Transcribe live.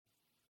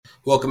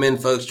Welcome in,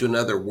 folks, to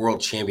another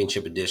World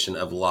Championship edition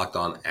of Locked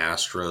On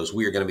Astros.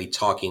 We are going to be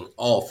talking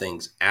all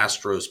things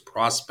Astros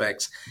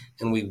prospects,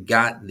 and we've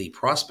got the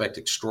prospect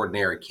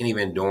extraordinaire, Kenny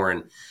Van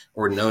Doren,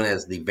 or known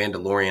as the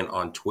Vandalorian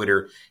on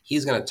Twitter.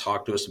 He's going to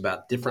talk to us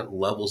about different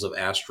levels of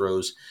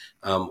Astros,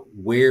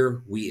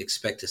 where we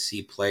expect to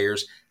see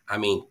players. I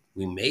mean,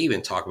 we may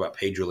even talk about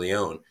Pedro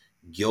Leon,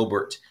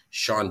 Gilbert,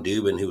 Sean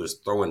Dubin, who was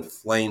throwing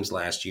flames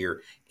last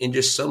year, and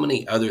just so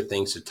many other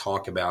things to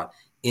talk about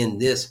in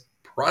this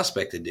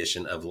prospect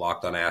edition of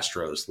Locked On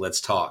Astros.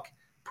 Let's talk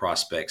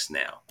prospects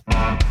now.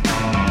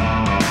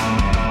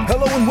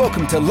 Hello and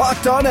welcome to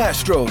Locked On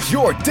Astros,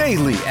 your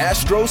daily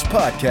Astros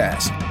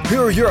podcast.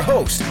 Here are your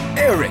hosts,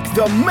 Eric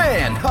the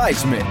Man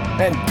Heisman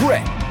and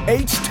Brett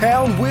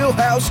H-Town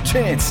Wheelhouse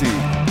Chansey.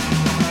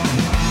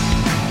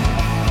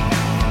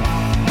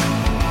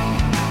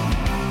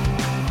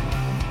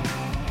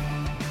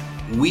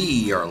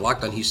 We are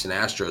Locked On Houston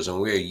Astros, and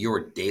we are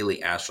your daily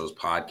Astros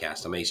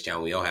podcast. I'm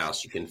H-Town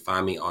Wheelhouse. You can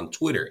find me on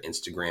Twitter,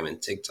 Instagram,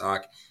 and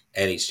TikTok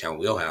at H-Town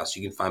Wheelhouse.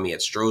 You can find me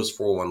at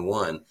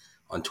Stros411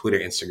 on Twitter,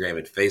 Instagram,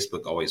 and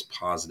Facebook. Always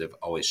positive,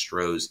 always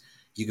Stros.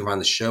 You can find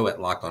the show at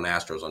Locked On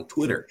Astros on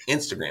Twitter,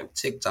 Instagram,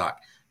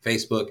 TikTok,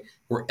 Facebook,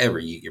 wherever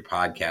you get your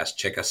podcast.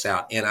 Check us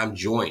out. And I'm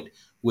joined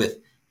with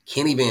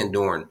Kenny Van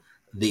Doren,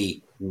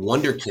 the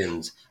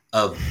wonderkins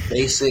of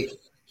basic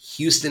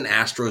Houston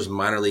Astros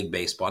minor league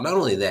baseball. Not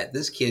only that,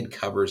 this kid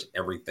covers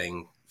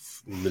everything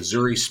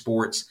Missouri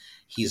sports.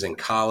 He's in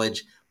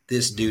college.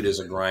 This dude is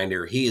a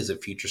grinder. He is a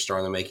future star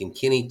in the making.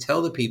 Kenny,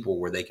 tell the people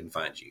where they can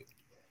find you.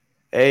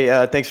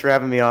 Hey, thanks for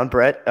having me on,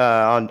 Brett.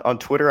 On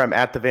Twitter, I'm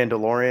at the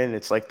Vandalorian.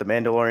 It's like the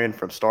Mandalorian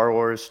from Star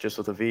Wars, just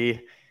with a V.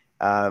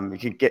 You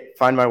can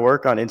find my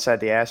work on Inside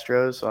the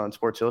Astros on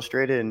Sports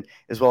Illustrated, and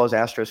as well as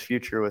Astros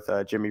Future with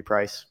Jimmy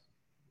Price.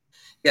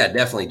 Yeah,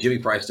 definitely. Jimmy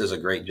Price does a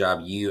great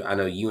job. I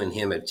know you and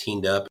him have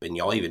teamed up, and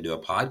y'all even do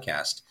a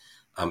podcast,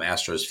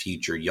 Astros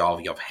Future.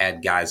 Y'all have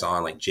had guys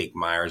on like Jake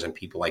Myers and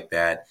people like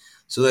that.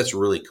 So that's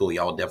really cool.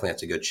 Y'all definitely have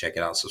to go check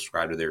it out,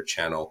 subscribe to their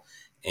channel,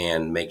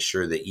 and make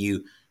sure that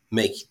you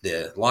make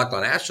the Locked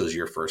On Astros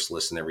your first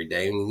listen every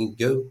day. And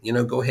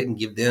you go ahead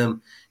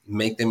and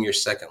make them your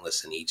second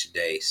listen each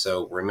day.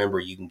 So remember,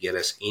 you can get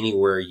us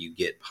anywhere you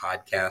get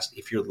podcasts.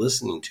 If you're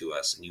listening to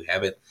us and you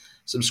haven't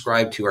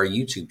subscribe to our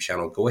YouTube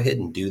channel, go ahead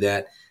and do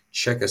that.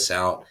 Check us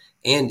out,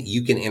 and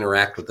you can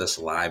interact with us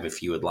live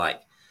if you would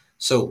like.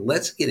 So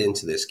let's get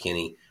into this,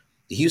 Kenny.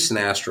 The Houston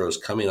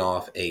Astros coming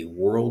off a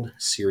World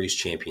Series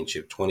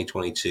championship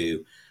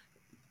 2022,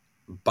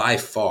 by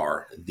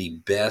far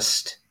the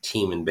best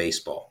team in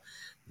baseball.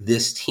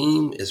 This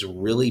team is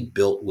really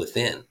built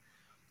within.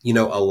 You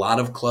know, a lot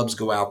of clubs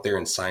go out there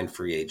and sign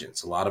free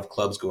agents. A lot of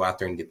clubs go out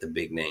there and get the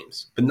big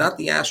names, but not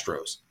the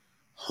Astros.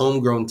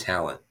 Homegrown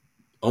talent.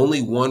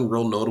 Only one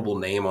real notable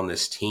name on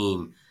this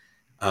team,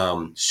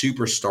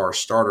 superstar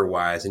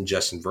starter-wise, and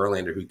Justin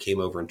Verlander, who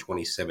came over in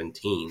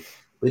 2017.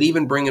 But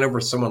even bringing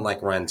over someone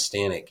like Ryan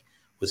Stanek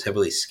was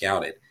heavily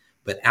scouted.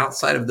 But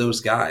outside of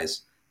those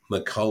guys,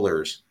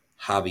 McCullers,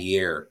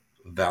 Javier,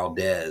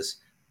 Valdez,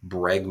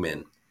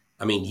 Bregman,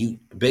 I mean,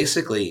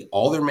 basically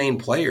all their main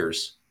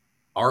players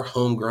are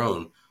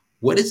homegrown.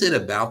 What is it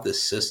about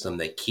this system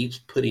that keeps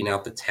putting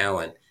out the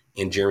talent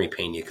and Jeremy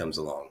Pena comes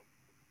along?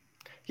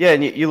 Yeah,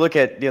 and you look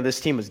at, this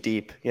team was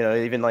deep,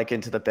 even like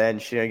into the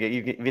bench. You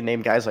even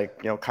name guys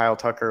like, Kyle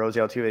Tucker, Ozzy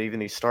Altuve, even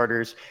these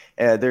starters.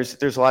 There's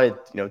a lot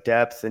of,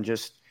 depth, and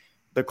just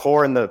the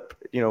core and the,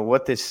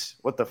 what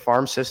the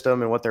farm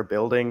system and what they're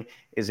building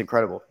is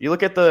incredible. You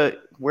look at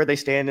where they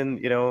stand in,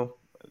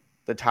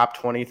 the top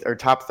 20 or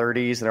top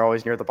 30s, and they're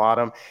always near the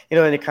bottom,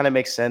 and it kind of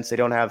makes sense. They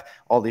don't have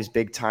all these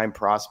big time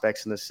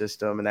prospects in the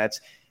system, and that's,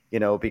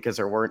 because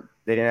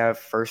they didn't have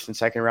first and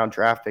second round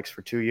draft picks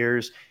for 2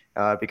 years.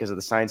 Because of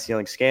the sign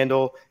stealing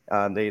scandal.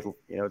 They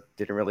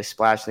didn't really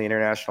splash in the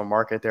international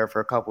market there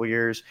for a couple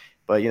years,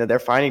 but they're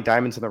finding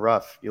diamonds in the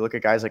rough. You look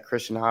at guys like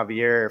Christian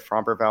Javier,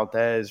 Framber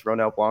Valdez,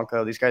 Ronel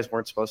Blanco. These guys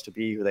weren't supposed to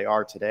be who they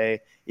are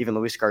today. Even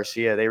Luis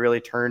Garcia, they really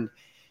turned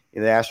the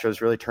Astros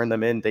really turned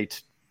them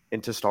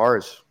into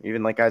stars.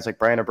 Even like guys like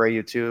Brian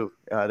Abreu too.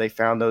 They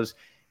found those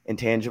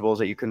intangibles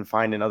that you couldn't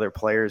find in other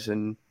players,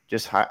 and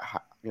just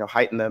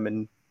heightened them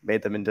and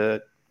made them into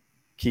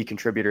key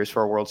contributors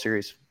for a World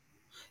Series.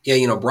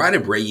 Yeah, Brian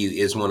Abreu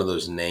is one of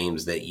those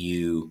names that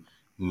you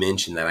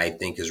mentioned that I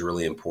think is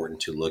really important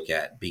to look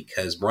at,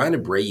 because Brian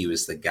Abreu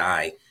is the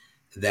guy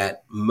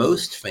that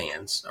most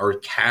fans or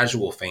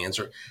casual fans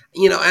are,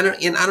 I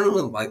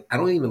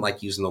don't even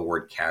like using the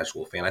word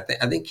casual fan. I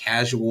think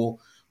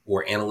casual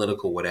or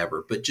analytical,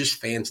 whatever, but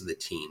just fans of the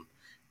team.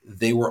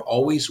 They were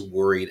always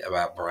worried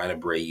about Brian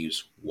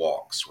Abreu's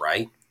walks,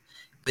 right?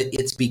 But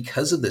it's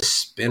because of the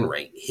spin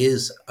rate,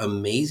 his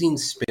amazing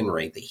spin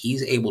rate, that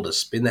he's able to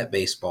spin that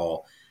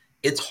baseball.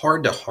 It's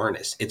hard to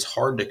harness. It's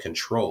hard to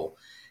control.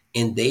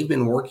 And they've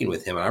been working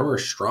with him. And I remember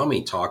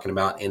Strami talking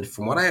about, and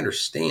from what I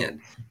understand,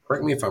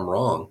 correct me if I'm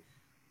wrong,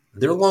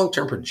 their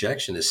long-term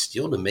projection is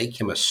still to make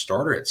him a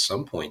starter at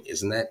some point.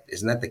 Isn't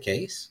that the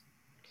case?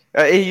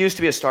 He used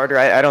to be a starter.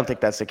 I don't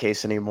think that's the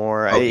case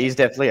anymore. Okay. He's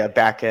definitely a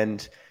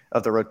back-end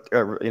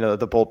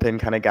the bullpen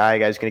kind of guy.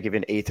 Guy's going to give you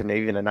an eighth or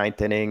maybe even a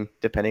ninth inning,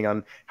 depending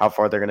on how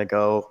far they're going to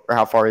go or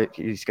how far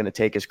he's going to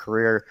take his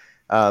career.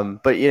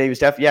 But he was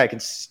definitely,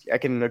 I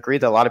can agree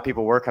that a lot of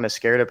people were kind of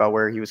scared about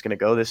where he was going to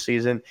go this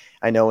season.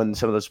 I know when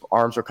some of those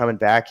arms were coming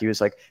back, he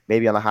was like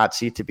maybe on the hot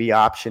seat to be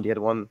optioned. He had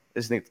one,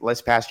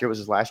 this past year was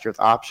his last year with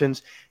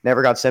options,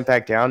 never got sent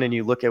back down. And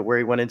you look at where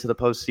he went into the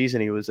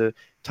postseason, he was a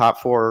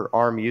top 4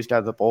 arm used out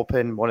of the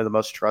bullpen, one of the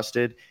most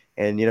trusted.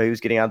 And, he was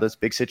getting out of those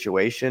big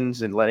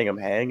situations and letting him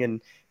hang.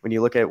 And when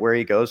you look at where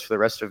he goes for the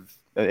rest of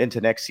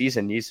into next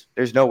season,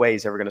 there's no way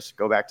he's ever going to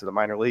go back to the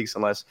minor leagues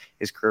unless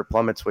his career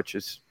plummets, which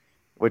is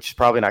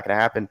probably not going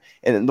to happen.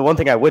 And the one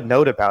thing I would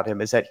note about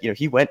him is that,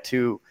 he went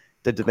to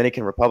the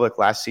Dominican Republic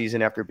last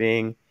season after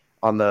being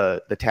on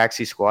the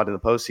taxi squad in the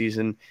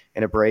postseason.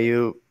 And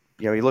Abreu,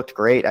 he looked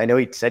great. I know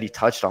he said he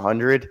touched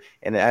 100,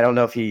 and I don't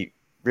know if he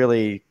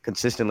really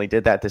consistently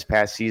did that this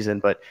past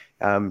season, but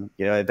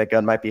that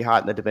gun might be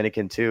hot in the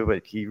Dominican too,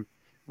 but he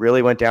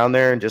really went down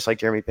there and just like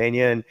Jeremy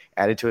Pena and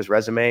added to his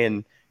resume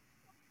and,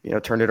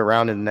 turned it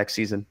around in the next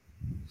season.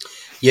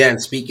 Yeah,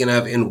 and speaking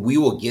of, and we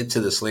will get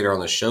to this later on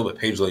the show, but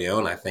Pedro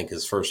Leon, I think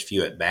his first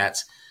few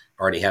at-bats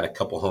already had a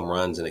couple home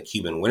runs in a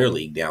Cuban Winter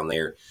League down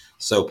there.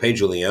 So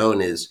Pedro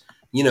Leon is,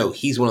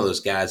 he's one of those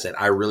guys that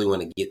I really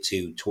want to get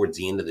to towards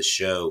the end of the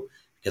show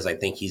because I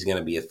think he's going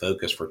to be a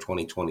focus for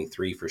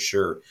 2023 for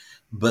sure.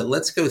 But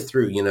let's go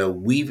through,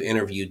 we've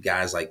interviewed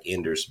guys like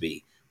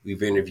Endersby.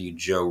 We've interviewed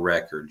Joe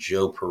Record,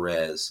 Joe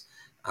Perez.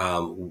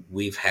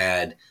 We've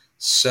had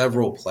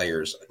several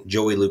players,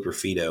 Joey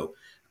Luperfido.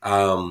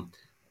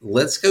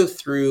 Let's go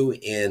through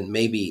and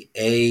maybe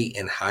A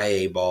and high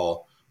A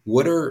ball.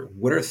 What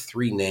are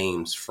 3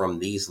 names from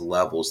these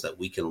levels that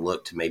we can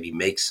look to maybe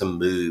make some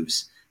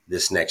moves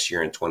this next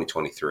year in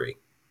 2023?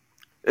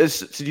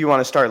 So do you want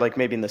to start like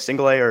maybe in the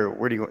single A or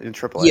where do you in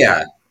triple A?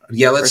 Yeah.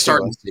 Let's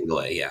start in single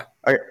A. Yeah.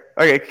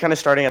 Okay. Kind of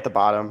starting at the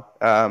bottom.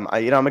 I'm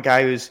a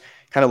guy who's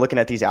kind of looking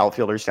at these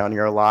outfielders down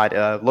here a lot.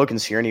 Logan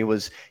Cierney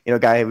was, a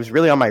guy who was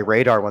really on my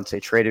radar once they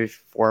traded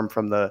for him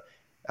from the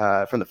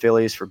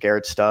Phillies for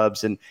Garrett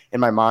Stubbs. And in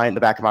my mind,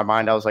 the back of my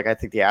mind, I was like, I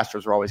think the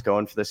Astros were always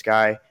going for this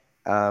guy.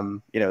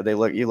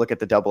 You look at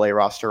the Double-A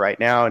roster right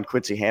now, and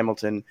Quincy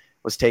Hamilton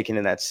was taken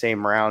in that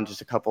same round,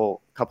 just a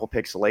couple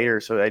picks later.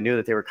 So I knew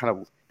that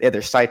they had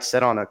their sights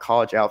set on a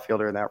college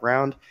outfielder in that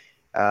round.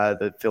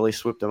 The Phillies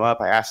swooped him up.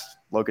 I asked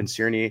Logan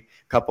Cierney a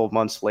couple of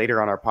months later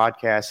on our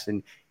podcast,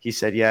 and he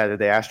said, yeah, the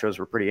Astros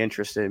were pretty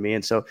interested in me.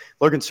 And so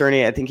Logan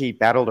Cierney, I think he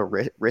battled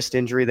a wrist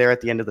injury there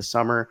at the end of the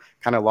summer,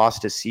 kind of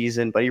lost his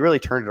season, but he really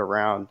turned it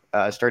around,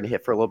 started to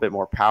hit for a little bit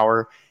more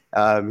power.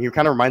 He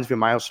kind of reminds me of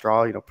Miles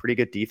Straw, pretty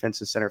good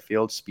defense in center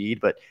field, speed,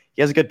 but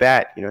he has a good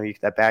bat.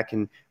 That bat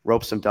can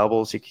rope some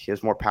doubles. He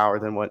has more power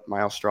than what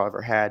Miles Straw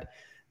ever had.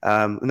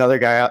 Another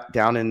guy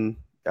down in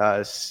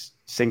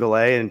single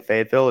A in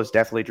Fayetteville is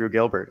definitely Drew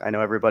Gilbert. I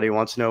know everybody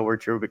wants to know where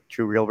Drew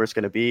Gilbert's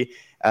going to be.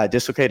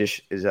 Dislocated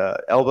his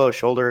elbow,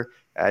 shoulder.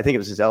 I think it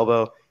was his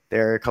elbow.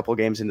 There a couple of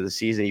games into the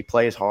season. He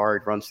plays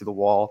hard, runs through the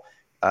wall.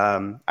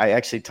 I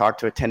actually talked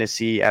to a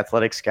Tennessee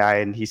athletics guy,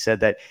 and he said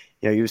that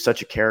he was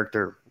such a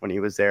character when he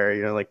was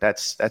there.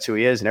 That's who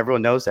he is, and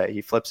everyone knows that.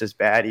 He flips his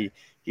bat.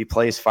 He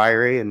plays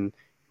fiery and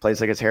plays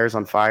like his hair is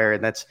on fire,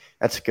 and that's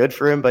good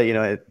for him.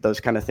 But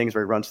those kind of things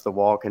where he runs to the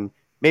wall can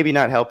maybe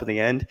not help in the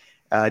end.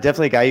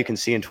 Definitely a guy you can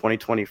see in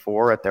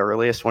 2024 at the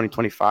earliest,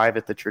 2025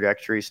 if the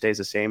trajectory stays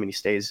the same and he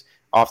stays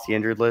off the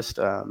injured list.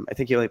 I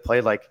think he only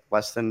played like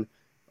less than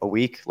 2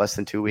 weeks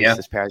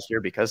this past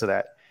year because of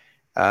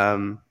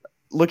that.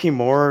 Looking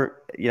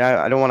more,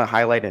 I don't want to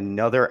highlight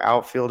another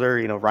outfielder,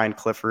 Ryan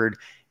Clifford.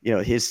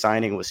 His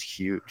signing was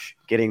huge.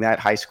 Getting that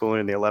high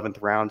schooler in the 11th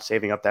round,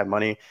 saving up that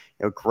money,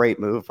 great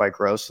move by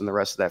Gross and the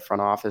rest of that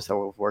front office that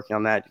were working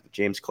on that,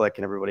 James Click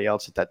and everybody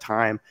else at that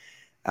time.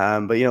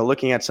 But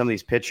looking at some of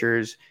these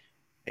pitchers,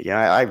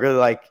 I really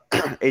like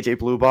AJ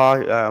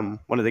Bluebaugh,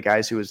 one of the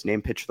guys who was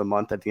named Pitcher of the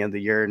Month at the end of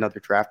the year, another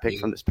draft pick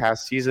from this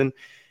past season.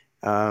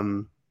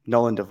 Nolan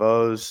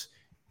DeVos,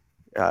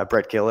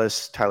 Brett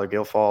Gillis, Tyler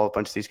Gilfall, a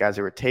bunch of these guys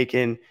that were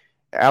taken.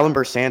 Alan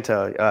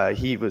Bersanta,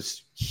 he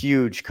was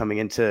huge coming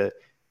into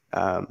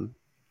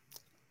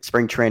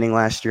spring training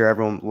last year.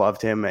 Everyone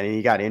loved him, and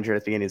he got injured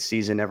at the end of the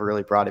season, never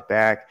really brought it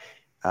back.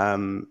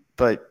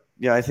 But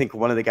I think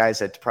one of the guys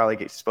that's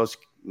probably supposed to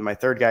 – my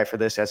third guy for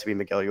this has to be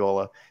Miguel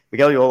Yola.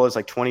 Miguel Yola is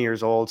like 20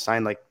 years old,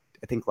 signed I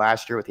think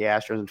last year with the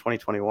Astros in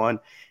 2021.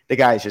 The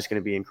guy is just going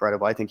to be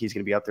incredible. I think he's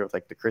going to be up there with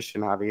like the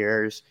Christian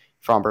Javier's,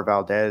 Framber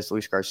Valdez,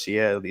 Luis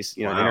Garcia, these,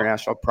 an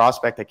international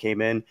prospect that came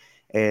in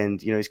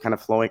and, he's kind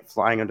of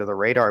flying under the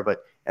radar,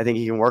 but I think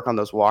he can work on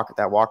that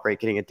walk rate,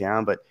 getting it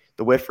down, but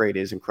the whiff rate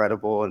is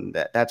incredible. And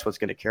that's what's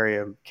going to carry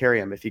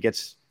him. If he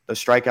gets the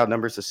strikeout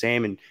numbers the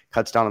same and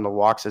cuts down on the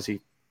walks as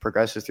he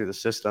progresses through the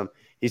system,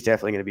 he's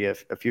definitely going to be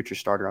a future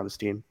starter on this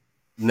team.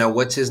 Now,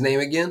 what's his name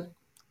again?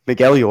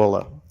 Miguel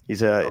Yola.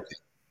 He's a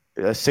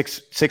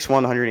 6'1",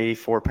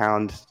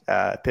 184-pound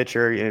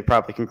pitcher. He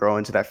probably can grow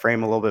into that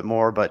frame a little bit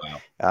more, but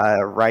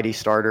righty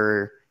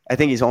starter. I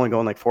think he's only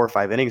going like 4 or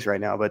 5 innings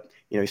right now, but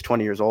he's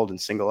 20 years old in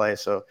single A.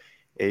 So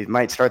he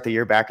might start the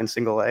year back in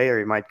single A or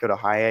he might go to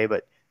high A,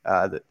 but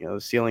the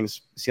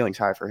ceiling's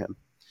high for him.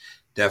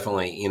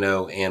 Definitely,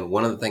 and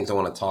one of the things I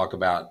want to talk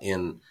about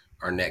in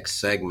our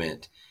next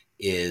segment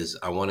is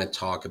I want to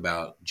talk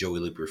about Joey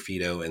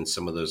Luperfido and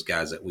some of those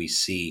guys that we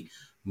see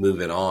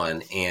moving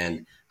on.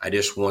 And I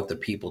just want the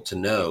people to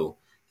know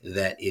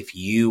that if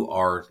you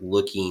are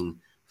looking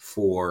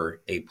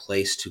for a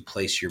place to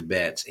place your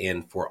bets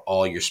and for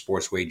all your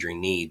sports wagering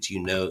needs,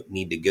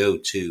 need to go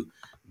to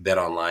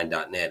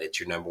betonline.net. It's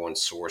your number one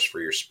source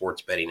for your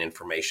sports betting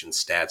information,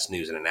 stats,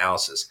 news, and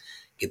analysis.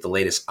 Get the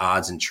latest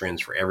odds and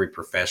trends for every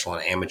professional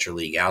and amateur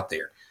league out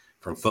there.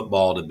 From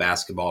football to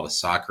basketball to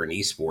soccer and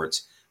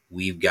esports,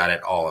 we've got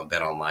it all on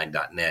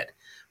betonline.net.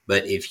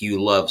 But if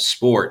you love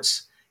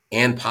sports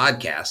and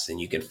podcasts, then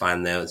you can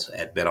find those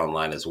at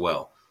BetOnline as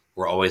well.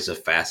 We're always the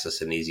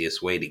fastest and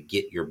easiest way to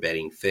get your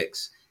betting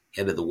fix.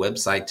 Head to the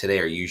website today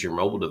or use your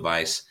mobile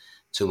device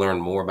to learn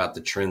more about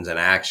the trends in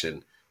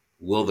action.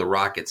 Will the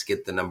Rockets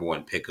get the number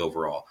one pick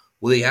overall?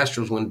 Will the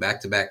Astros win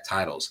back-to-back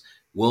titles?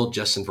 Will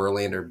Justin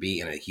Verlander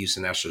be in a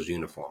Houston Astros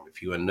uniform?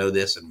 If you want to know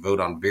this and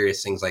vote on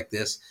various things like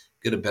this,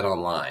 go to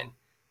BetOnline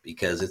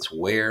because it's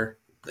where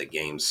the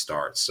game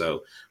starts.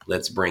 So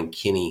let's bring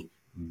Kenny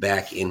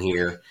back in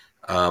here,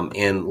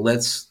 and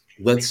let's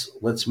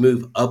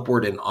move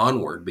upward and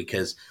onward,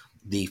 because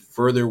the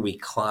further we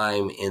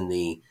climb in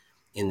the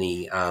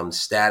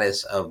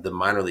status of the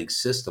minor league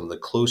system, the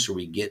closer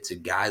we get to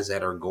guys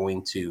that are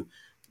going to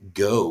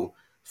go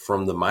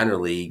from the minor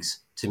leagues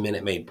to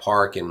Minute Maid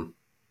Park. And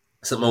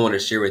something I want to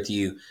share with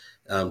you,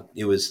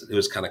 it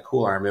was kind of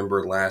cool. I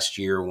remember last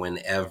year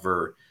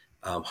whenever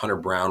Hunter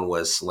Brown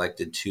was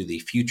selected to the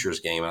Futures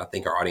game, and I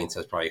think our audience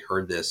has probably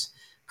heard this,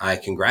 I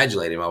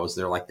congratulated him. I was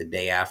there like the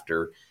day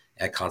after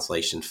at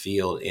Constellation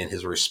Field, and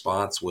his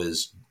response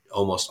was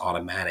almost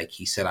automatic.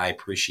 He said, "I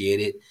appreciate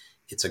it.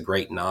 It's a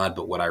great nod,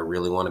 but what I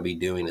really want to be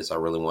doing is I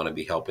really want to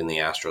be helping the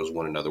Astros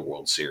win another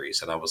World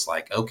Series." And I was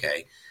like,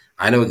 okay,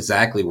 I know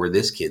exactly where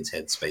this kid's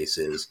headspace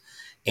is.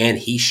 And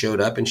he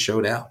showed up and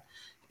showed out.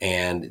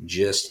 And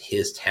just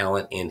his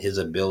talent and his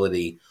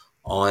ability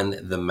on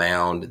the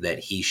mound that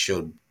he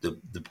showed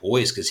the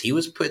boys, because he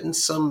was put in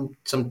some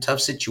tough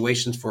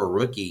situations for a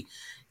rookie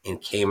and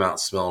came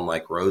out smelling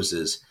like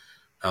roses.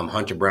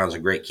 Hunter Brown's a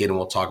great kid, and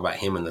we'll talk about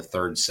him in the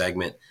third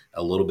segment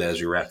a little bit as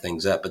we wrap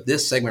things up. But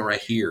this segment right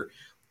here,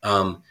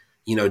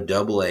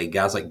 Double A,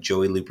 guys like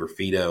Joey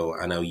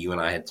Luperfido, I know you and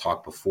I had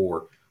talked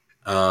before.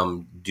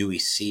 Do we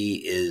see,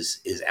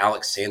 is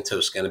Alex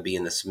Santos going to be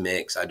in this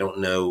mix? I don't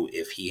know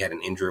if he had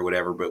an injury or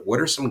whatever, but what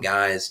are some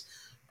guys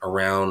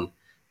around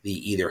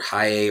the either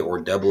high A or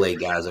double A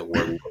guys that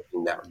we're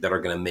looking that are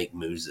going to make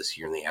moves this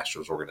year in the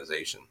Astros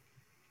organization?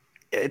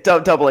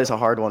 Double A is a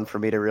hard one for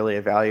me to really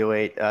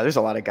evaluate. There's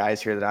a lot of guys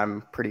here that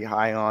I'm pretty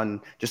high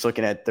on, just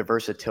looking at the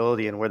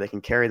versatility and where they can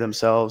carry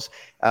themselves.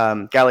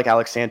 Guy like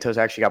Alex Santos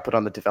actually got put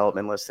on the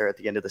development list there at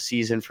the end of the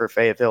season for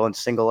Fayetteville in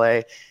single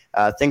A.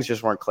 Things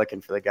just weren't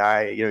clicking for the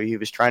guy. He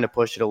was trying to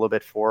push it a little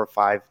bit, 4 or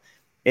 5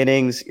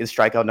 innings. His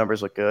strikeout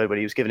numbers look good, but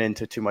he was given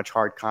into too much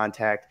hard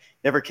contact.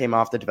 Never came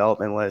off the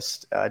development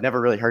list. Never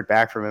really heard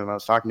back from him. I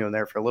was talking to him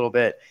there for a little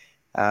bit.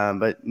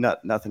 But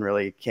nothing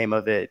really came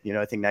of it.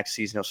 I think next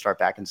season he'll start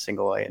back in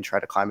single A and try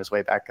to climb his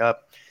way back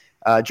up.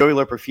 Joey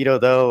Luperfido,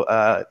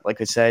 though,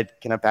 like I said,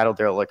 kind of battled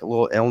there like a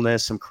little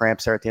illness, some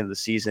cramps there at the end of the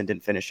season,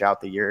 didn't finish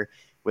out the year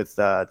with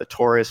the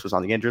Taurus, was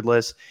on the injured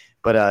list.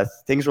 But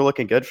things were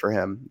looking good for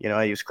him. He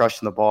was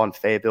crushing the ball in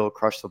Fayetteville,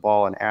 crushed the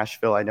ball in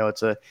Asheville. I know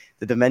the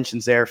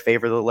dimensions there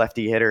favor the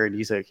lefty hitter, and he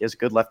has a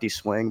good lefty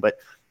swing, but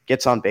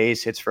gets on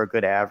base, hits for a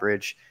good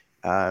average.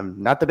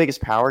 Not the biggest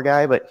power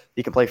guy, but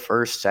he can play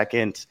first,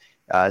 second,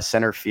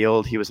 center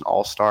field. He was an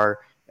all-star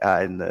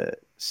in the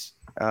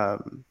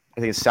I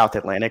think it's South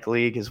Atlantic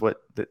League is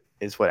what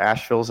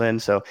Asheville's in.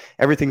 So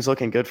everything's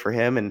looking good for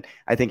him, and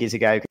I think he's a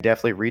guy who could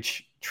definitely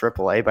reach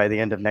AAA by the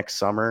end of next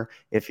summer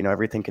if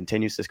everything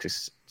continues to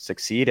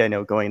succeed. I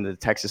know going to the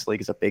Texas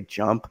League is a big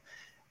jump.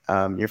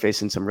 You're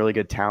facing some really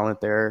good talent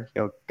there.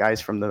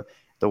 Guys from the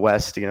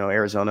West.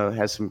 Arizona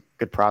has some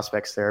good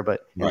prospects there,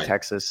 but in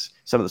Texas,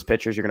 some of those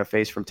pitchers you're going to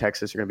face from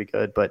Texas are going to be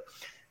good, but.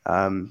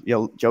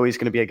 Joey's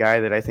going to be a guy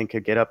that I think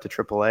could get up to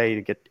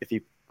AAA if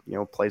he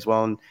plays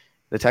well in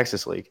the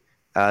Texas League.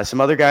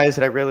 Some other guys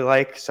that I really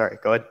like. Sorry,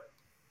 go ahead.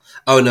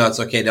 Oh no, it's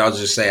okay. I was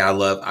just saying I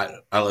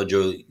love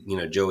Joey.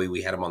 Joey.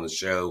 We had him on the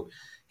show.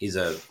 He's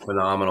a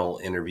phenomenal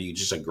interview.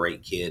 Just a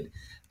great kid.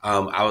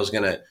 I was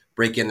going to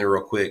break in there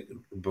real quick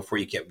before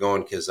you kept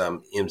going because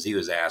MZ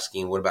was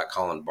asking, what about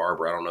Colin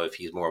Barber? I don't know if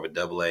he's more of a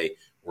double A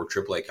or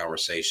triple A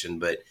conversation,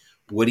 but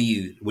what do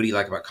you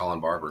like about Colin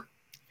Barber?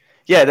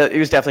 Yeah, he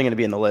was definitely going to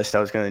be in the list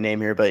I was going to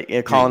name here. But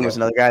Colin was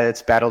another guy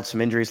that's battled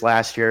some injuries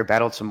last year,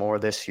 battled some more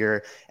this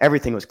year.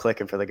 Everything was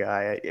clicking for the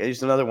guy.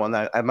 He's another one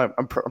that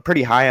I'm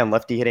pretty high on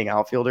lefty hitting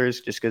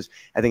outfielders just because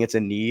I think it's a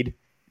need.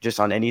 Just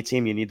on any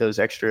team, you need those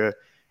extra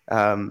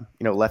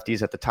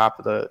lefties at the top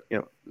of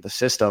the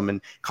system.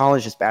 And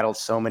Collins just battled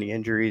so many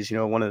injuries,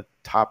 one of the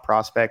top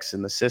prospects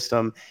in the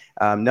system.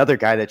 Another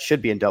guy that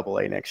should be in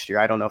Double-A next year.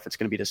 I don't know if it's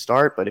going to be to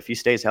start, but if he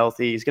stays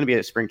healthy, he's going to be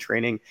a spring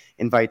training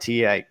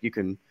invitee. You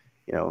can,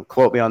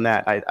 quote me on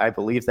that. I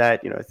believe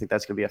that, I think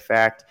that's going to be a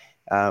fact.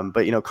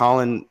 But,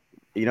 Colin,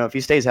 if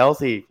he stays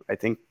healthy, I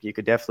think you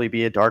could definitely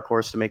be a dark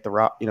horse to make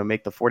the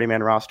make the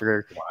 40-man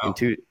roster. Wow.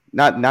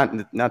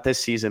 Not this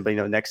season, but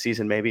next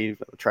season maybe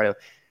try to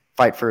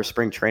fight for a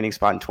spring training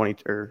spot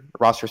or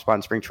roster spot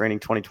in spring training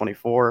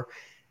 2024.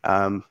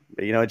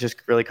 It just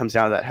really comes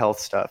down to that health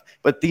stuff.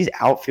 But these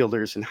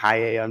outfielders in high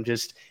A,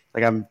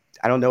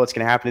 I don't know what's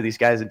going to happen to these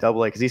guys in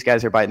Double-A because these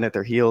guys are biting at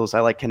their heels.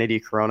 I like Kennedy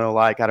Corona a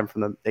lot. They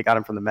got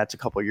him from the Mets a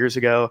couple of years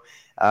ago,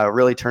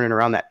 really turning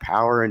around that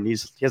power, and he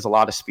has a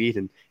lot of speed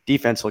and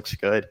defense looks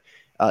good.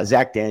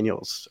 Zach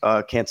Daniels,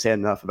 can't say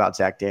enough about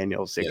Zach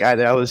Daniels. The guy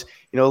that I was,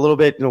 a little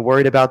bit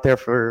worried about there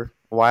for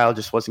a while,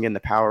 just wasn't getting the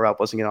power up,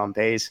 wasn't getting on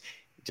base.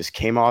 Just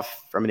came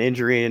off from an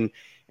injury in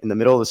the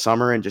middle of the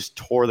summer and just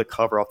tore the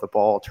cover off the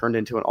ball, turned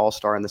into an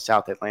all-star in the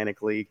South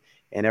Atlantic League.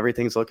 And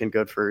everything's looking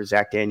good for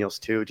Zach Daniels,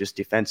 too, just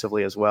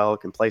defensively as well.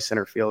 Can play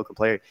center field, can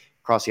play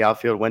across the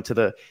outfield. Went to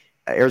the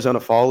Arizona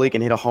Fall League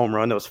and hit a home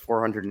run that was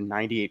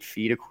 498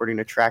 feet, according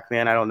to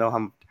TrackMan. I don't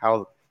know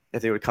how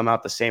if they would come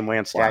out the same way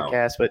on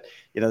StatCast, but,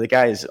 the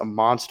guy is a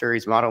monster.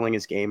 He's modeling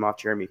his game off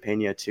Jeremy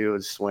Pena, too,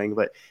 his swing.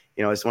 But,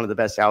 he's one of the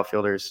best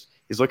outfielders.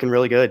 He's looking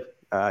really good,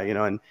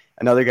 and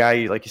another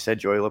guy, like you said,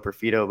 Joey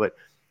Loperfido.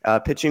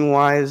 But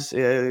pitching-wise,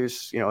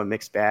 there's, a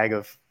mixed bag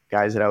of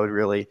guys that I would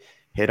really –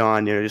 hit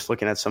on, just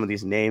looking at some of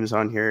these names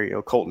on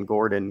here, Colton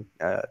Gordon,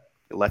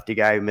 lefty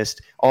guy who missed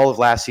all of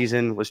last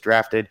season, was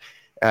drafted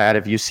out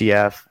of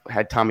UCF,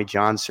 had Tommy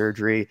John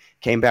surgery,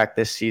 came back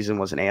this season,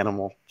 was an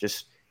animal,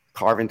 just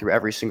carving through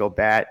every single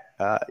bat.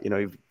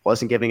 He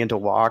wasn't giving into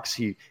walks.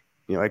 He,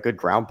 a good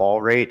ground ball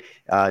rate.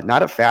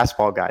 Not a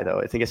fastball guy, though.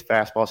 I think his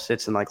fastball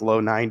sits in low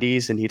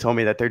 90s, and he told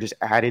me that they're just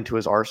adding to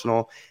his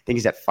arsenal. I think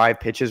he's at 5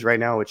 pitches right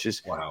now, which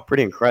is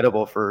pretty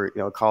incredible for,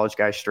 a college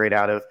guy straight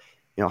out of,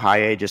 high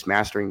A, just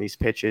mastering these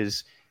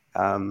pitches.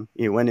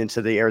 He went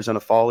into the Arizona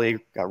Fall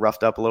League, got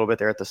roughed up a little bit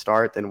there at the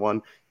start, then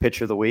won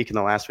pitcher of the week in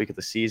the last week of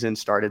the season,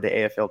 started the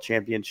AFL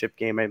championship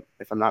game,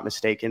 if I'm not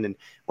mistaken, and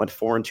went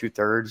 4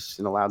 2/3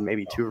 and allowed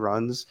maybe 2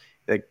 runs.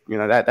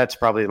 That's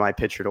probably my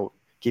pitcher to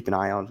keep an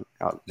eye on.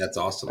 That's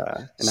awesome.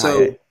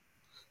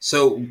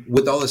 So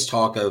with all this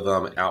talk of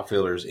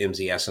outfielders,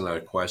 MZ asked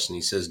another question.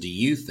 He says, do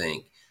you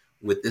think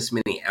with this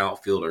many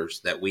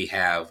outfielders that we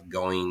have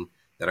going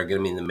that are going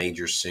to be in the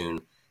majors soon,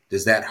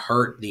 does that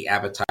hurt the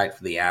appetite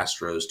for the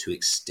Astros to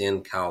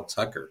extend Kyle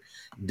Tucker?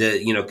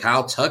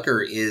 Kyle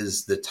Tucker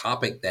is the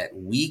topic that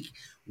we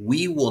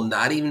will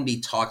not even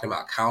be talking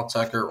about Kyle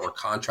Tucker or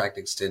contract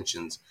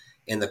extensions,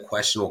 and the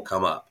question will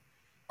come up.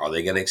 Are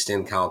they going to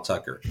extend Kyle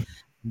Tucker?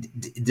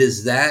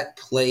 Does that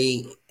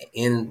play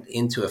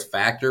into a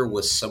factor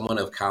with someone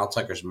of Kyle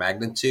Tucker's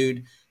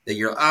magnitude that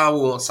we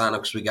won't sign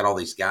up because we got all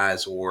these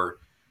guys, or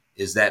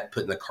is that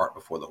putting the cart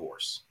before the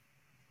horse?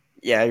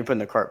 Yeah, you're putting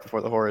the cart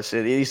before the horse.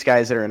 These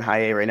guys that are in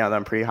high A right now that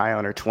I'm pretty high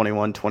on are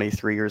 21,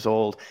 23 years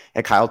old.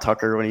 And Kyle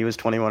Tucker, when he was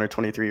 21 or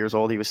 23 years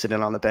old, he was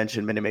sitting on the bench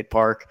in Minute Maid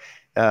Park.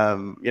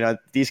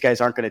 These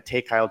guys aren't going to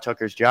take Kyle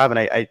Tucker's job, and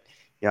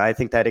I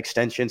think that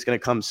extension is going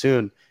to come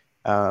soon.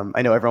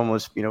 I know everyone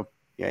was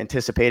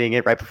anticipating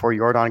it right before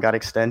Yordan got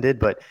extended,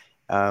 but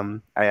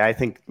I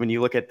think when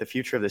you look at the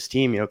future of this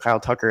team, Kyle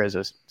Tucker has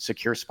a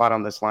secure spot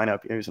on this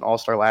lineup. He was an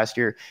all-star last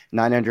year,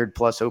 900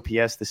 plus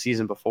OPS the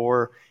season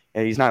before.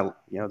 And he's not,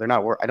 they're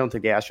not, I don't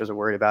think the Astros are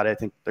worried about it. I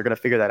think they're going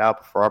to figure that out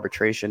before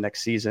arbitration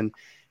next season.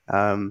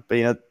 But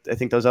I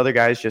think those other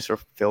guys just sort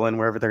of fill in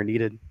wherever they're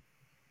needed.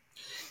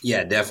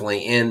 Yeah,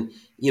 definitely. And,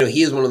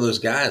 he is one of those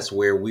guys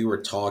where we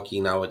were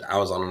talking, I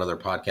was on another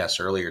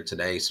podcast earlier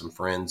today, some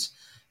friends,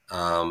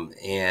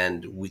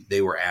 and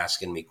they were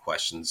asking me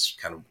questions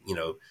kind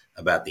of,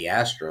 about the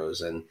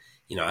Astros. And,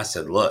 I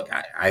said, look,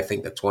 I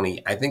think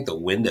the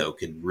window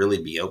could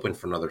really be open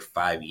for another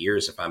 5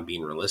 years if I'm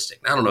being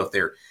realistic. I don't know if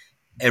they're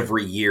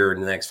every year in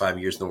the next 5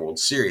 years in the World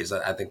Series.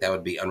 I think that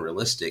would be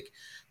unrealistic.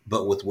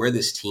 But with where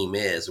this team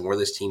is and where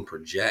this team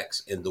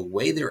projects and the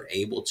way they're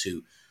able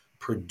to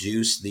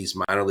produce these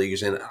minor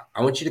leaguers, and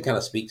I want you to kind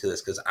of speak to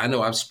this because I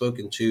know I've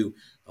spoken to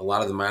a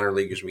lot of the minor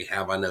leaguers we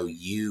have. I know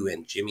you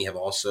and Jimmy have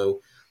also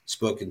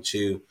spoken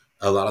to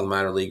a lot of the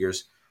minor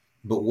leaguers.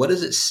 But what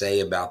does it say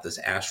about this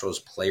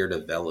Astros player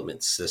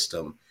development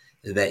system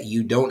that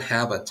you don't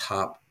have a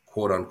top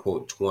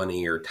quote-unquote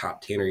 20 or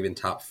top 10 or even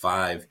top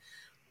 5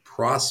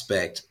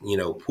 prospect,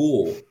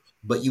 pool,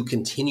 but you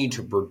continue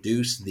to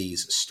produce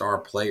these star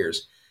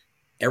players?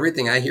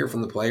 Everything I hear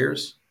from the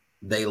players,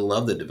 they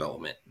love the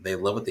development. They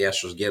love what the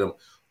Astros get them.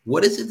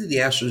 What is it that the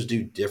Astros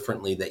do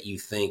differently that you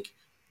think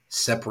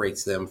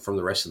separates them from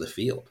the rest of the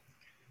field?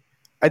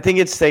 I think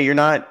it's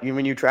that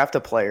when you draft a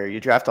player, you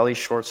draft all these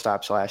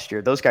shortstops last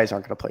year. Those guys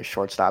aren't going to play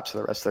shortstops for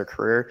the rest of their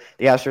career.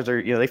 The Astros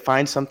are, they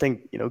find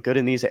something, good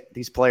in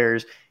these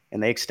players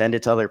and they extend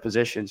it to other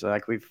positions.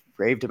 Like we've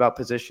raved about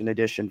position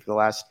addition for the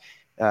last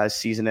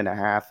season and a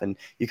half. And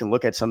you can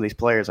look at some of these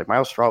players, like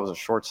Miles Straw was a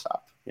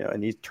shortstop,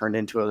 and he turned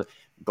into a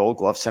Gold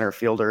Glove center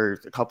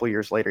fielder a couple of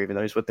years later, even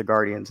though he's with the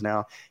Guardians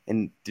now.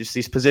 And just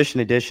these position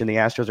addition, the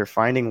Astros are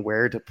finding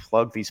where to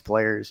plug these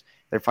players.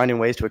 They're finding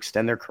ways to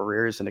extend their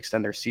careers and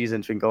extend their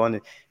seasons. We can go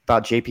on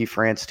about JP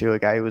France too, a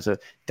guy who was a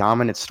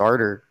dominant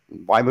starter.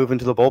 Why move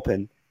into the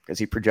bullpen? Because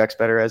he projects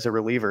better as a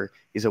reliever.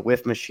 He's a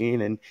whiff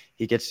machine, and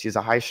he's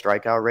a high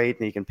strikeout rate,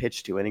 and he can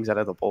pitch 2 innings out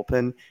of the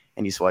bullpen.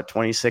 And he's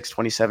 26,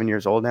 27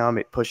 years old now,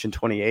 pushing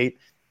 28.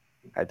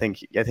 I think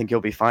he'll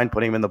be fine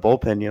putting him in the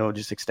bullpen,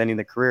 just extending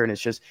the career. And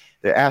it's just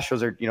the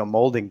Astros are,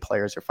 molding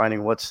players. They're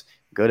finding what's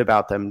good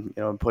about them,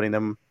 and putting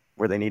them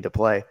where they need to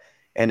play.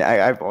 And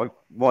I've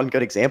one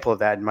good example of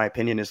that, in my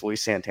opinion, is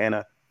Luis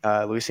Santana.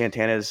 Luis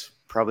Santana is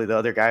probably the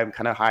other guy I'm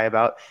kind of high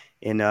about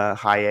in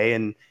high A,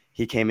 and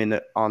he came in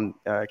from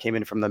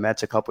the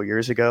Mets a couple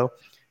years ago.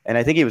 And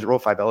I think he was Rule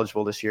 5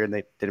 eligible this year, and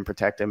they didn't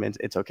protect him.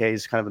 It's okay.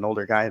 He's kind of an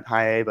older guy in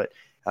high A, but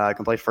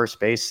can play first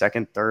base,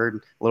 second, third,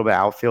 a little bit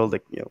outfield.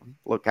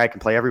 Guy can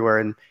play everywhere,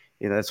 and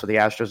that's what the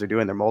Astros are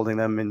doing. They're molding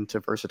them into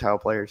versatile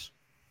players.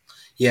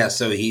 Yeah,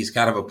 so he's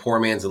kind of a poor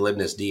man's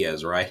Aledmys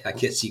Diaz, right? I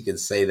guess you could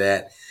say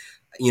that.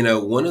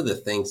 One of the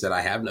things that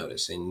I have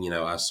noticed, and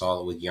I saw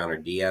it with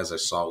Yainer Diaz, I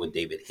saw it with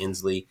David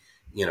Hensley.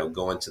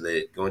 Going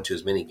to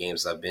as many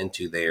games as I've been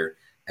to there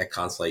at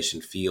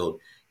Constellation Field,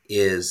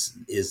 is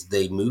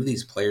they move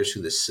these players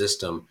through the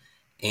system,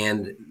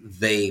 and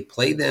they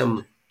play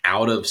them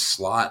out of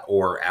slot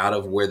or out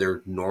of where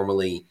they're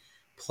normally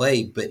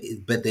play, but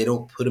they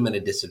don't put them at a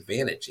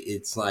disadvantage.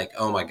 It's like,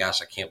 oh my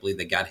gosh, I can't believe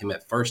they got him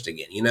at first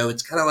again.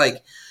 It's kind of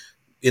like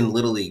in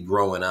Little League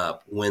growing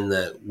up,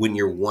 when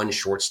your one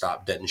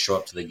shortstop doesn't show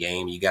up to the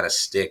game, you got to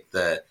stick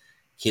the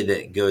kid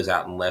that goes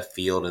out in left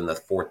field in the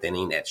 4th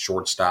inning at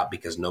shortstop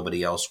because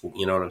nobody else will,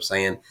 you know what I'm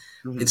saying?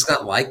 Mm-hmm. It's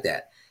not like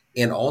that.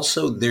 And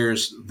also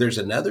there's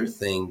another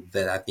thing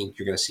that I think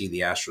you're going to see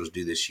the Astros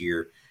do this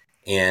year.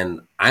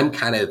 And I've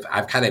kind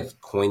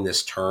of coined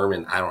this term,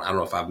 and I don't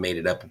know if I've made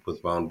it up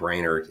with my own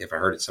brain or if I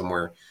heard it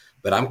somewhere,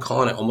 but I'm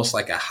calling it almost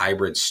like a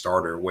hybrid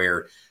starter,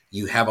 where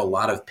you have a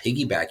lot of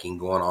piggybacking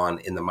going on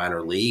in the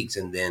minor leagues.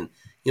 And then,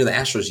 the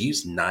Astros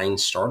used 9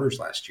 starters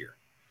last year.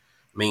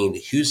 I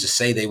mean, who's to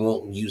say they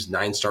won't use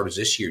 9 starters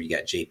this year? You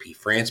got JP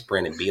France,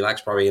 Brandon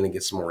Bielak's probably going to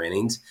get some more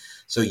innings.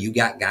 So you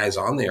got guys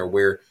on there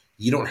where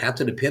you don't have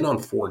to depend on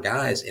 4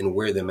 guys and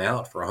wear them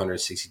out for a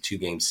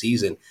 162-game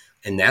season.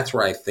 And that's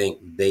where I think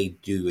they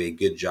do a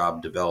good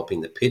job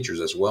developing the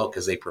pitchers as well,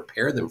 because they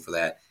prepare them for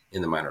that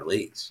in the minor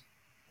leagues.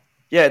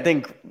 Yeah, I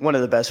think one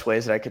of the best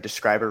ways that I could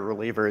describe a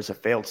reliever is a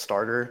failed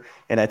starter.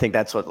 And I think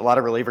that's what a lot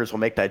of relievers will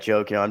make that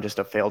joke, I'm just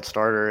a failed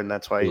starter. And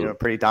that's why, a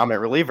pretty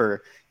dominant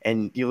reliever.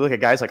 And you look at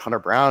guys like Hunter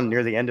Brown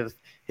near the end of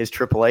his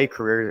AAA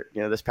career,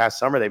 this past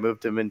summer, they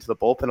moved him into the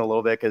bullpen a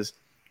little bit because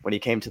when he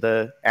came to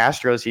the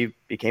Astros, he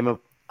became a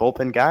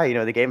bullpen guy.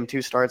 They gave him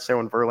 2 starts there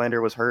when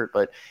Verlander was hurt,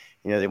 but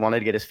they wanted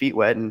to get his feet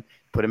wet and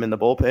put him in the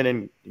bullpen,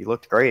 and he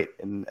looked great.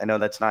 And I know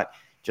that's not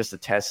just a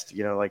test,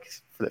 like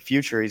for the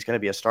future, he's going to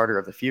be a starter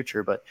of the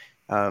future, but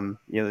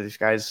there's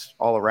guys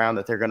all around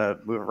that they're going to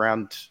move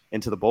around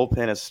into the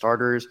bullpen as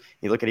starters.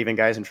 You look at even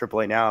guys in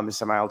AAA now,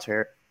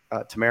 Misael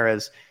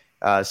Tamarez,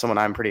 someone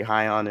I'm pretty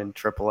high on in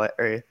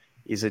AAA.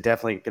 He's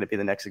definitely going to be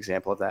the next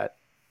example of that.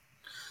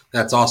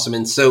 That's awesome.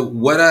 And so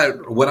what I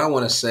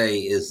want to say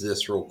is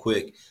this real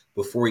quick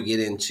before we get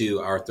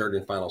into our third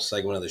and final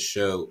segment of the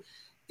show,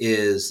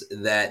 is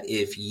that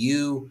if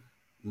you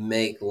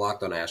make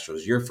Locked On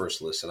Astros your first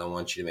listen, I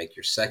want you to make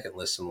your second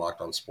listen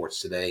Locked On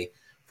Sports Today.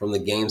 From the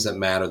games that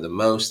matter the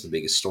most, the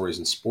biggest stories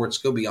in sports,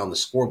 go beyond the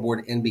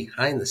scoreboard and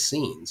behind the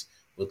scenes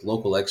with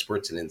local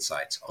experts and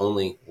insights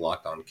only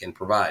Locked On can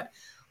provide.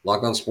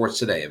 Locked On Sports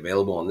Today,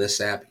 available on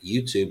this app,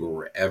 YouTube, or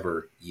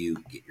wherever you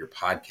get your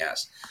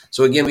podcast.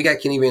 So again, we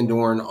got Kenny Van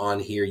Dorn on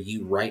here.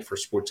 You write for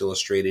Sports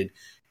Illustrated.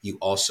 You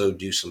also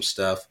do some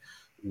stuff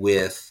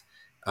with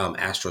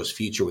Astros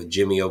Future with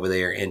Jimmy over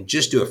there, and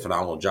just do a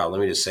phenomenal job. Let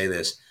me just say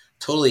this.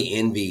 Totally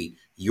envy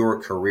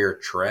your career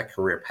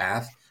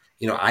path.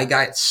 I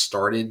got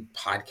started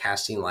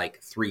podcasting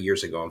like 3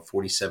 years ago. I'm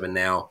 47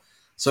 now.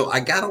 So I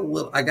got a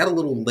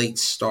little late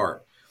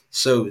start.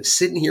 So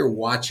sitting here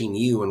watching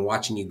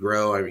you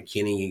grow, I mean,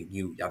 Kenny,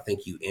 I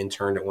think you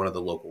interned at one of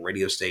the local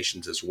radio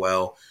stations as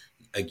well.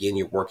 Again,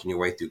 you're working your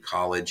way through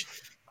college.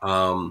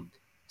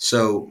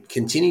 So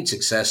continued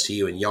success to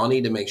you, and y'all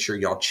need to make sure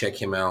y'all check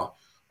him out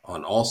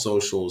on all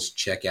socials,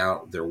 check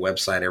out their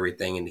website,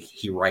 everything. And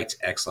he writes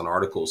excellent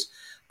articles.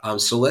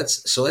 So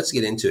let's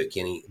get into it,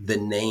 Kenny. The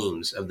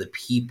names of the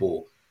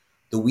people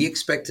that we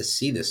expect to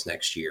see this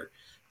next year.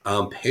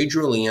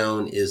 Pedro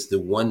Leon is the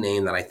one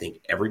name that I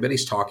think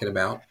everybody's talking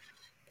about.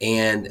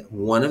 And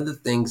one of the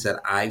things that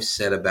I've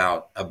said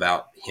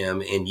about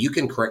him, and you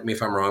can correct me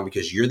if I'm wrong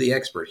because you're the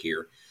expert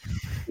here,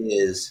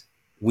 is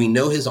we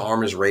know his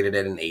arm is rated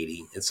at an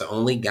 80. It's the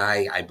only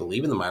guy, I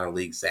believe, in the minor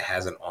leagues that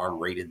has an arm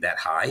rated that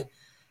high.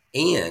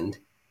 And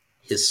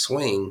his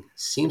swing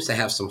seems to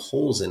have some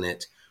holes in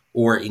it,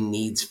 or it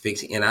needs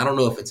fixing. And I don't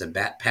know if it's a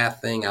bat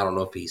path thing. I don't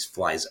know if he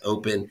flies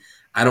open.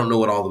 I don't know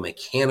what all the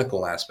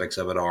mechanical aspects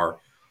of it are,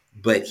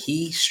 but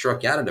he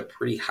struck out at a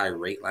pretty high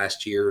rate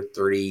last year,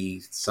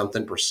 30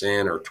 something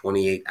percent or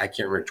 28. I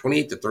can't remember,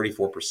 28 to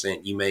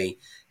 34%. You may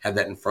have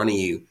that in front of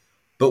you.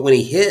 But when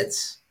he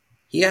hits,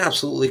 he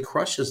absolutely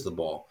crushes the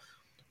ball.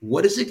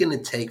 What is it going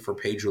to take for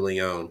Pedro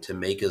Leon to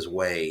make his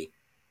way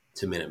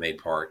to Minute Maid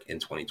Park in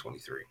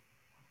 2023?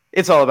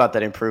 It's all about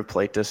that improved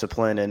plate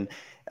discipline. And,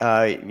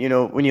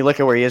 when you look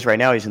at where he is right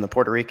now, he's in the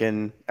Puerto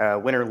Rican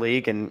Winter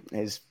League, and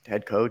his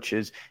head coach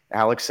is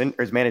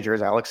his manager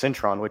is Alex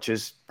Cintron, which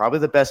is probably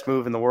the best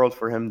move in the world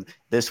for him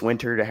this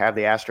winter to have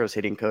the Astros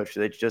hitting coach.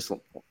 They just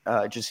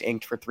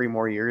inked for 3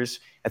 more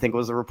years, I think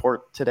was the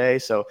report today.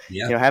 So,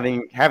 yeah.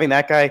 Having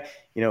that guy,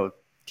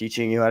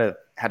 teaching you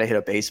how to hit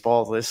a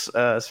baseball this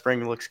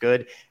spring looks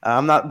good.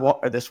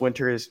 This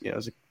winter is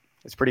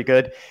it's pretty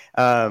good.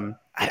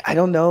 I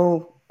don't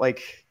know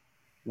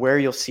where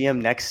you'll see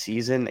him next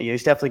season.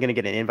 He's definitely going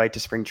to get an invite to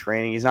spring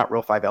training. He's not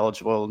Rule 5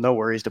 eligible. No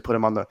worries to put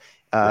him on the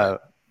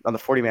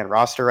 40-man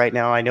roster right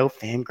now. I know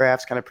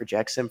Fangraphs kind of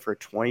projects him for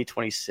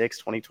 2026,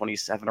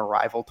 2027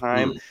 arrival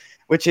time,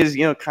 which is,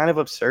 kind of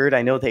absurd.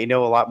 I know they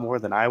know a lot more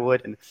than I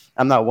would, and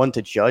I'm not one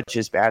to judge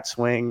his bat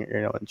swing,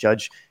 and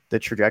judge the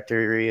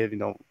trajectory of,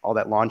 all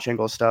that launch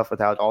angle stuff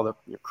without all the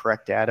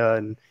correct data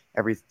and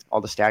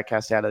all the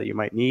StatCast data that you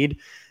might need.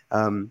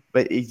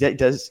 But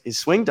his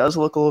swing does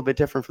look a little bit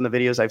different from the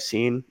videos I've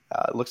seen.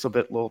 It looks a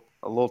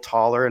little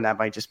taller, and that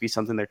might just be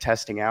something they're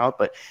testing out.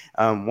 But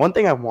one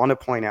thing I want to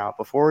point out,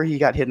 before he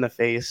got hit in the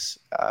face,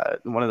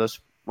 one of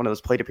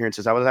those plate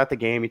appearances, I was at the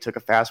game. He took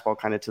a fastball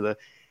kind of to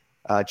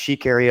the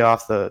cheek area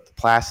off the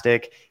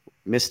plastic,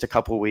 missed a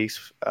couple of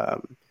weeks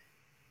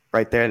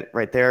right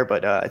there.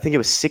 But I think it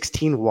was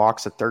 16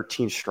 walks and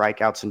 13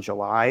 strikeouts in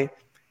July.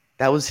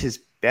 That was his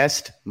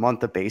best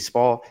month of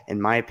baseball, in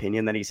my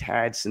opinion, that he's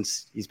had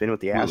since he's been with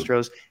the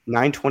Astros.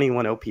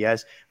 921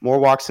 OPS, more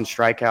walks and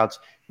strikeouts.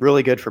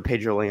 Really good for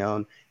Pedro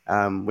Leon.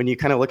 When you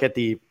kind of look at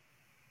the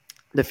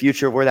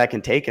future of where that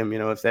can take him,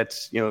 if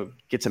that's,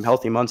 get some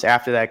healthy months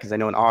after that, because I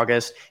know in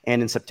August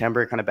and in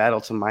September, kind of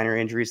battled some minor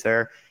injuries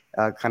there,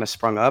 kind of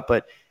sprung up.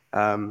 But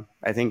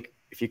I think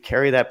if you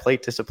carry that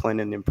plate discipline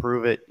and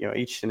improve it,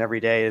 each and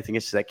every day, I think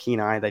it's that keen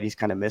eye that he's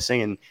kind of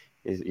missing. And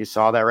you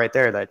saw that right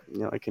there, that,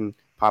 it can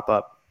pop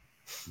up.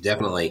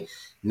 Definitely.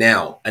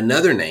 Now,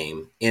 another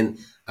name, and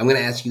I'm going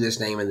to ask you this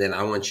name, and then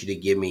I want you to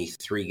give me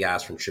 3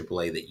 guys from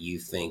AAA that you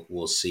think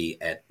we'll see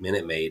at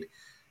Minute Maid.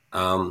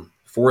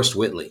 Forrest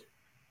Whitley.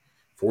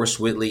 Forrest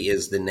Whitley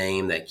is the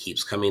name that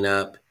keeps coming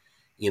up.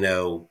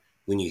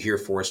 When you hear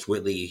Forrest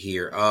Whitley, you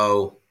hear,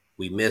 oh,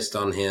 we missed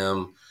on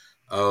him.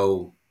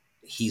 Oh,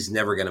 he's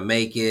never going to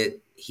make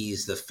it.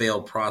 He's the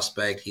failed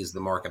prospect. He's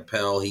the Mark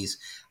Appel.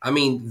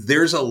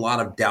 There's a lot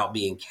of doubt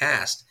being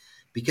cast,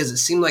 because it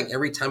seemed like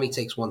every time he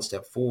takes 1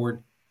 step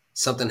forward,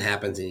 something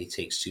happens and he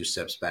takes 2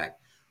 steps back.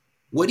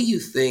 What do you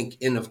think?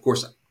 And of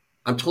course,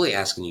 I'm totally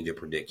asking you to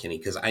predict, Kenny,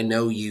 because I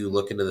know you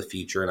look into the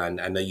future, and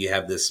I know you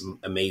have this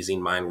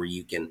amazing mind where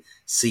you can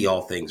see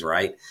all things,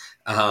 right?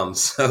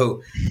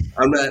 So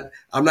I'm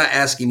not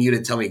asking you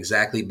to tell me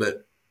exactly,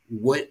 but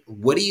what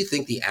do you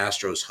think the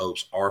Astros'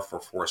 hopes are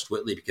for Forrest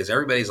Whitley? Because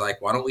everybody's like,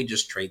 why don't we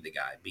just trade the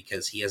guy?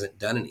 Because he hasn't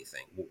done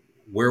anything.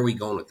 Where are we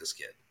going with this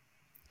kid?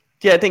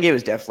 Yeah, I think he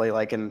was definitely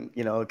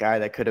a guy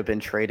that could have been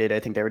traded. I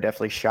think they were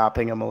definitely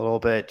shopping him a little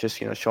bit, just,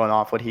 showing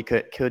off what he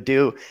could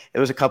do. There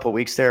was a couple of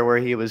weeks there where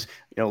he was,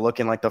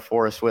 looking like the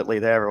Forrest Whitley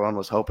that everyone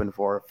was hoping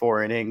for.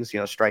 4 innings,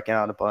 striking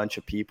out a bunch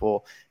of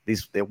people.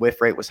 The whiff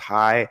rate was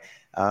high,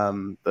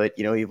 but,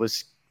 he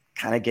was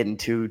kind of getting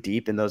too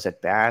deep in those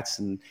at-bats,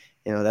 and,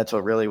 that's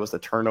what really was the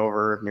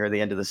turnover near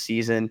the end of the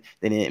season.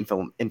 Then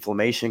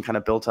inflammation kind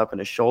of built up in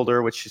his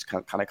shoulder, which just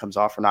kind of comes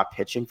off for not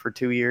pitching for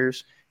 2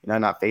 years.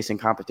 Not facing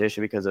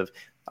competition because of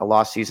a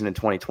lost season in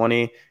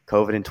 2020,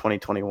 COVID in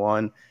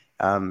 2021.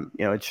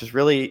 It's just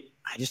really,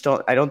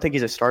 I don't think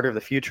he's a starter of the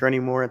future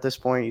anymore at this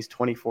point. He's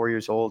 24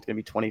 years old, going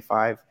to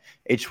be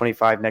age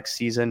 25 next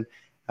season.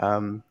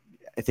 I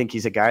think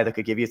he's a guy that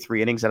could give you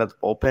 3 innings out of the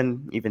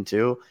bullpen, even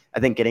 2. I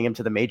think getting him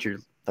to the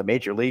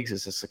major leagues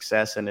is a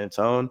success in its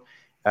own.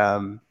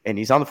 And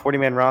he's on the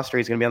 40-man roster.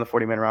 He's going to be on the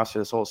 40-man roster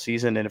this whole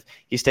season. And if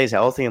he stays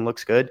healthy and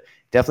looks good,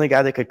 definitely a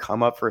guy that could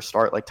come up for a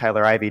start like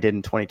Tyler Ivey did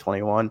in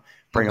 2021,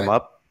 bring him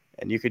up,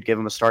 and you could give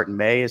him a start in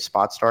May, a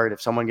spot start.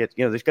 If someone gets,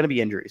 there's going to be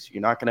injuries.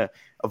 You're not going to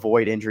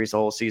avoid injuries the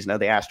whole season. Now,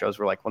 the Astros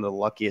were like one of the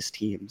luckiest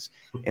teams,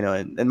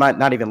 and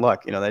not even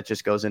luck, that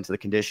just goes into the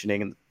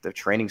conditioning and the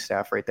training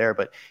staff right there.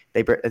 But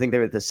I think they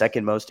were the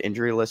second least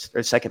injury list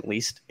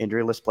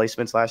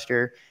placements last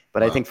year.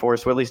 But wow. I think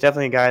Forrest Whitley's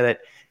definitely a guy that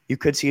you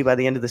could see by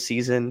the end of the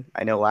season.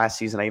 I know last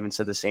season I even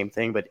said the same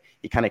thing, but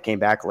he kind of came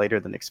back later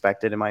than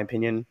expected, in my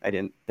opinion. I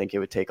didn't think it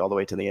would take all the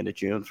way to the end of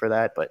June for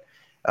that. But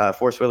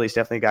Forrest Whitley's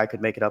definitely a guy who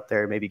could make it up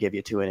there, maybe give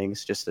you 2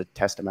 innings just to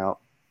test him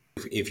out.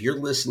 If you're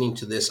listening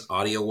to this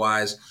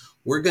audio-wise,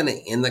 we're going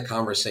to end the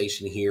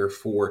conversation here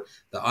for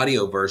the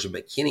audio version,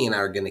 but Kenny and I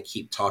are going to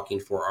keep talking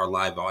for our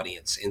live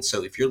audience. And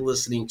so if you're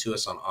listening to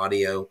us on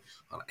audio,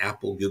 on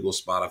Apple, Google,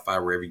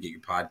 Spotify, wherever you get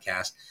your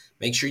podcast,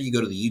 make sure you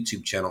go to the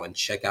YouTube channel and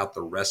check out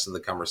the rest of the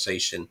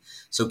conversation.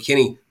 So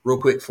Kenny, real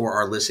quick for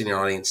our listening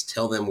audience,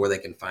 tell them where they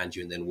can find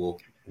you, and then we'll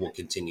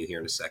continue here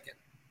in a second.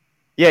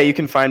 Yeah, you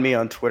can find me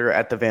on Twitter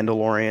at The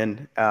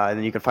Vandalorian, and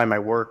then you can find my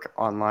work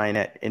online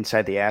at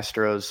Inside the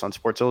Astros on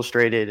Sports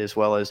Illustrated, as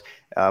well as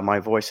my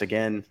voice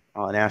again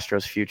on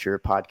Astros Future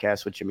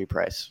podcast with Jimmy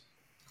Price.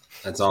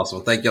 That's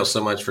awesome. Thank y'all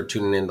so much for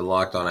tuning in to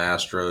Locked On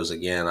Astros.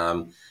 Again,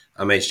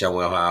 I'm H-Town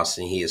Wheelhouse,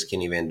 and he is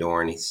Kenny Van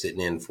Doren. He's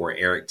sitting in for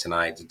Eric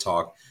tonight to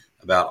talk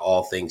about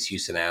all things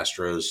Houston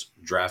Astros,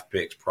 draft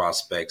picks,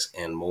 prospects,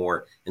 and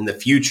more in the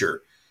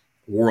future.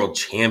 World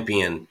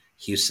champion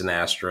Houston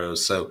Astros.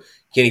 So,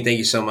 Kenny, thank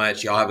you so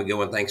much. Y'all have a good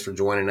one. Thanks for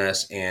joining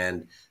us.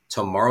 And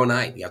tomorrow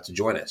night, you have to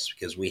join us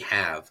because we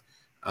have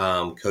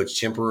Coach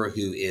Temperer,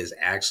 who is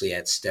actually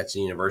at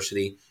Stetson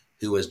University,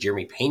 who was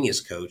Jeremy Pena's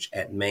coach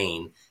at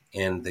Maine,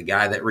 and the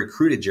guy that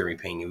recruited Jeremy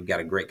Pena. We've got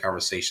a great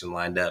conversation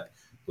lined up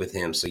with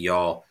him. So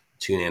y'all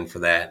tune in for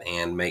that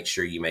and make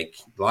sure you make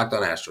Locked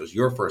On Astros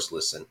your first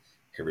listen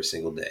every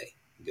single day.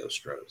 Go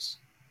Stros.